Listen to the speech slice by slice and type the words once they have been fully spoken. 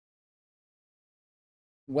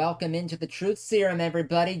Welcome into the Truth Serum,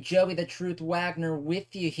 everybody. Joey the Truth Wagner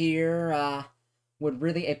with you here. Would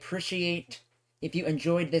really appreciate if you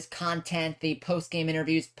enjoyed this content, the post-game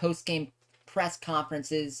interviews, post-game press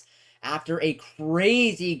conferences after a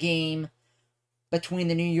crazy game between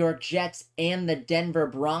the New York Jets and the Denver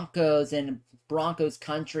Broncos in Broncos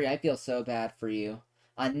country. I feel so bad for you.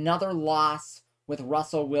 Another loss with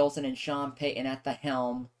Russell Wilson and Sean Payton at the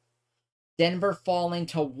helm. Denver falling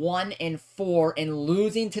to 1-4 and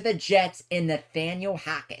losing to the Jets and Nathaniel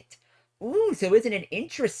Hackett. Ooh, so isn't it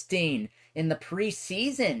interesting? In the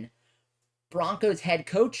preseason, Broncos head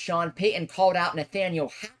coach Sean Payton called out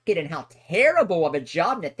Nathaniel Hackett and how terrible of a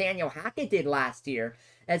job Nathaniel Hackett did last year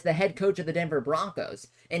as the head coach of the Denver Broncos.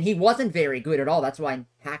 And he wasn't very good at all. That's why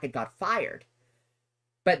Hackett got fired.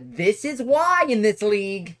 But this is why in this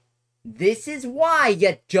league, this is why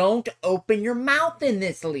you don't open your mouth in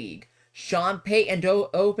this league. Sean Payton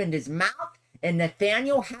opened his mouth, and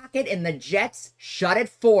Nathaniel Hackett and the Jets shut it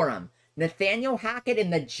for him. Nathaniel Hackett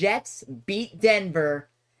and the Jets beat Denver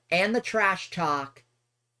and the trash talk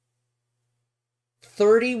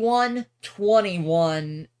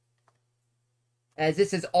 31-21. As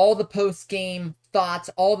this is all the post-game thoughts,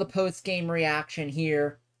 all the post-game reaction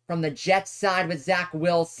here from the Jets side with Zach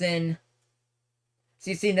Wilson.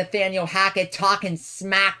 So you see Nathaniel Hackett talking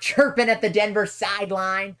smack, chirping at the Denver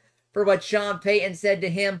sideline for what Sean Payton said to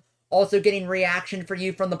him. Also getting reaction for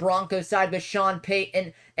you from the Broncos side with Sean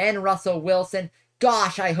Payton and Russell Wilson.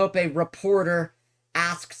 Gosh, I hope a reporter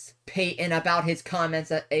asks Payton about his comments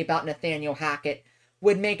about Nathaniel Hackett.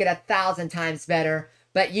 Would make it 1,000 times better.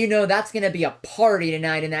 But you know that's going to be a party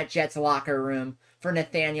tonight in that Jets locker room for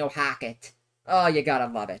Nathaniel Hackett. Oh, you gotta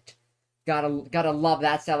love it. Gotta love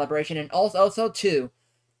that celebration. And also too,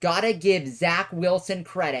 gotta give Zach Wilson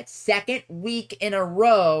credit. Second week in a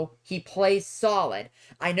row, he plays solid.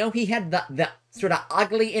 I know he had the sort of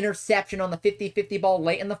ugly interception on the 50-50 ball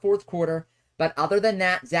late in the fourth quarter. But other than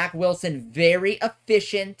that, Zach Wilson, very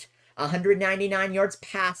efficient. 199 yards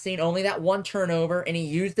passing, only that one turnover. And he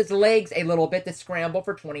used his legs a little bit to scramble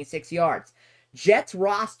for 26 yards. Jets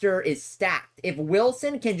roster is stacked. If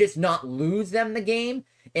Wilson can just not lose them the game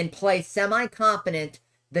and play semi-confident,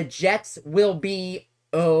 the Jets will be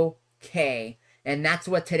okay. And that's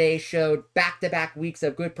what today showed. Back-to-back weeks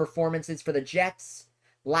of good performances for the Jets.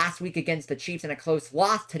 Last week against the Chiefs in a close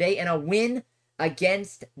loss. Today in a win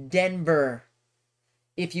against Denver.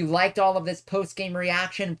 If you liked all of this post-game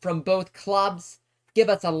reaction from both clubs, give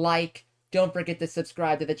us a like. Don't forget to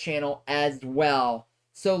subscribe to the channel as well.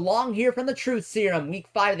 So long here from the Truth Serum, Week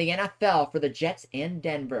 5 of the NFL for the Jets and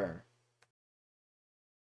Denver.